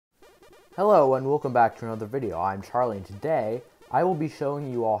Hello and welcome back to another video. I'm Charlie and today I will be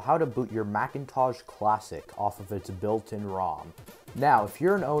showing you all how to boot your Macintosh Classic off of its built-in ROM. Now, if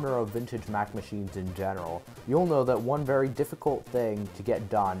you're an owner of vintage Mac machines in general, you'll know that one very difficult thing to get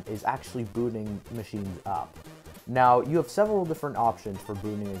done is actually booting machines up. Now, you have several different options for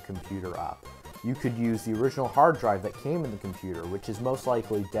booting a computer up. You could use the original hard drive that came in the computer, which is most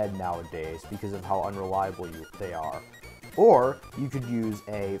likely dead nowadays because of how unreliable they are. Or you could use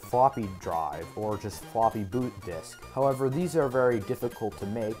a floppy drive or just floppy boot disk. However, these are very difficult to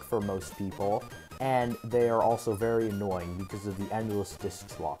make for most people, and they are also very annoying because of the endless disk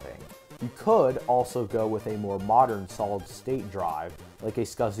swapping. You could also go with a more modern solid-state drive, like a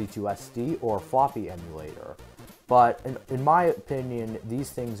SCSI2SD or floppy emulator. But in my opinion,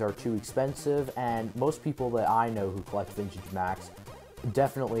 these things are too expensive, and most people that I know who collect vintage Macs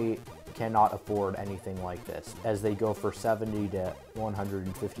definitely cannot afford anything like this, as they go for $70 to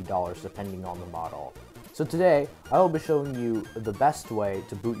 $150 depending on the model. So today, I will be showing you the best way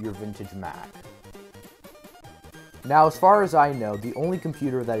to boot your vintage Mac. Now, as far as I know, the only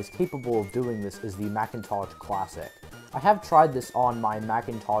computer that is capable of doing this is the Macintosh Classic. I have tried this on my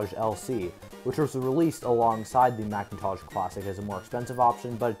Macintosh LC, which was released alongside the Macintosh Classic as a more expensive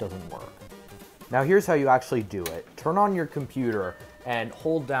option, but it doesn't work. Now here's how you actually do it. Turn on your computer and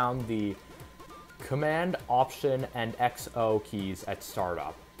hold down the Command, Option, and XO keys at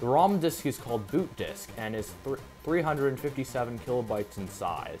startup. The ROM disk is called boot disk and is 357 kilobytes in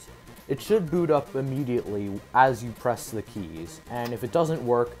size. It should boot up immediately as you press the keys, and if it doesn't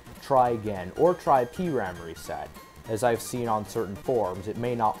work, try again, or try PRAM reset. As I've seen on certain forums, it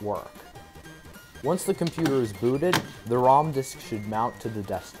may not work. Once the computer is booted, the ROM disk should mount to the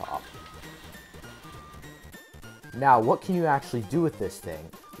desktop. Now, what can you actually do with this thing?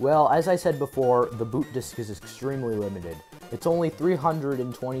 Well, as I said before, the boot disk is extremely limited. It's only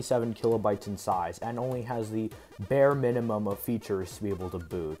 327 kilobytes in size and only has the bare minimum of features to be able to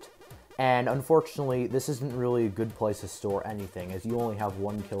boot. And unfortunately, this isn't really a good place to store anything, as you only have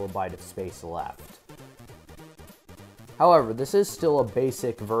 1 kilobyte of space left. However, this is still a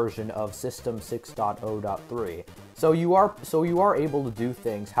basic version of System 6.0.3, so you are able to do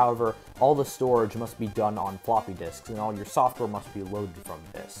things. However, all the storage must be done on floppy disks, and all your software must be loaded from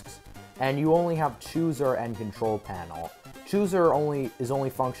disks. And you only have Chooser and Control Panel. Chooser is only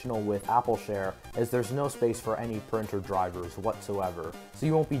functional with AppleShare, as there's no space for any printer drivers whatsoever, so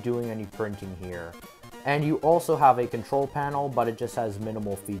you won't be doing any printing here. And you also have a Control Panel, but it just has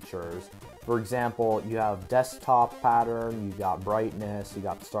minimal features. For example, you have desktop pattern, you got brightness, you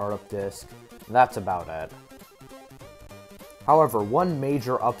got startup disk. That's about it. However, one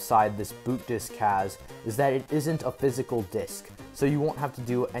major upside this boot disk has is that it isn't a physical disk, so you won't have to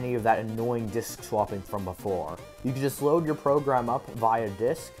do any of that annoying disk swapping from before. You can just load your program up via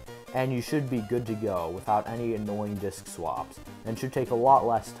disk, and you should be good to go without any annoying disk swaps, and should take a lot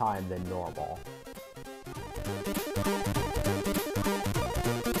less time than normal.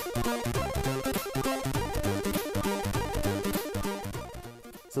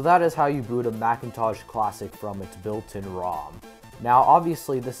 So that is how you boot a Macintosh Classic from its built-in ROM. Now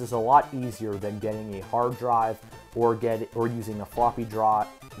obviously this is a lot easier than getting a hard drive or using a floppy drive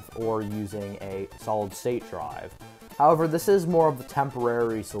or using a solid-state drive. However, this is more of a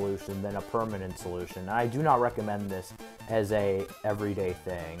temporary solution than a permanent solution, and I do not recommend this as a everyday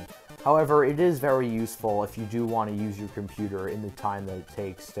thing. However, it is very useful if you do want to use your computer in the time that it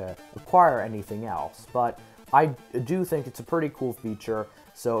takes to acquire anything else, but I do think it's a pretty cool feature,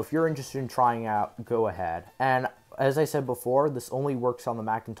 so if you're interested in trying out, go ahead. And as I said before, this only works on the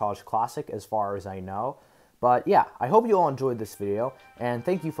Macintosh Classic as far as I know. But yeah, I hope you all enjoyed this video, and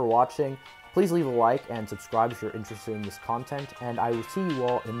thank you for watching. Please leave a like and subscribe if you're interested in this content, and I will see you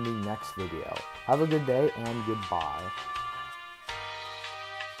all in the next video. Have a good day, and goodbye.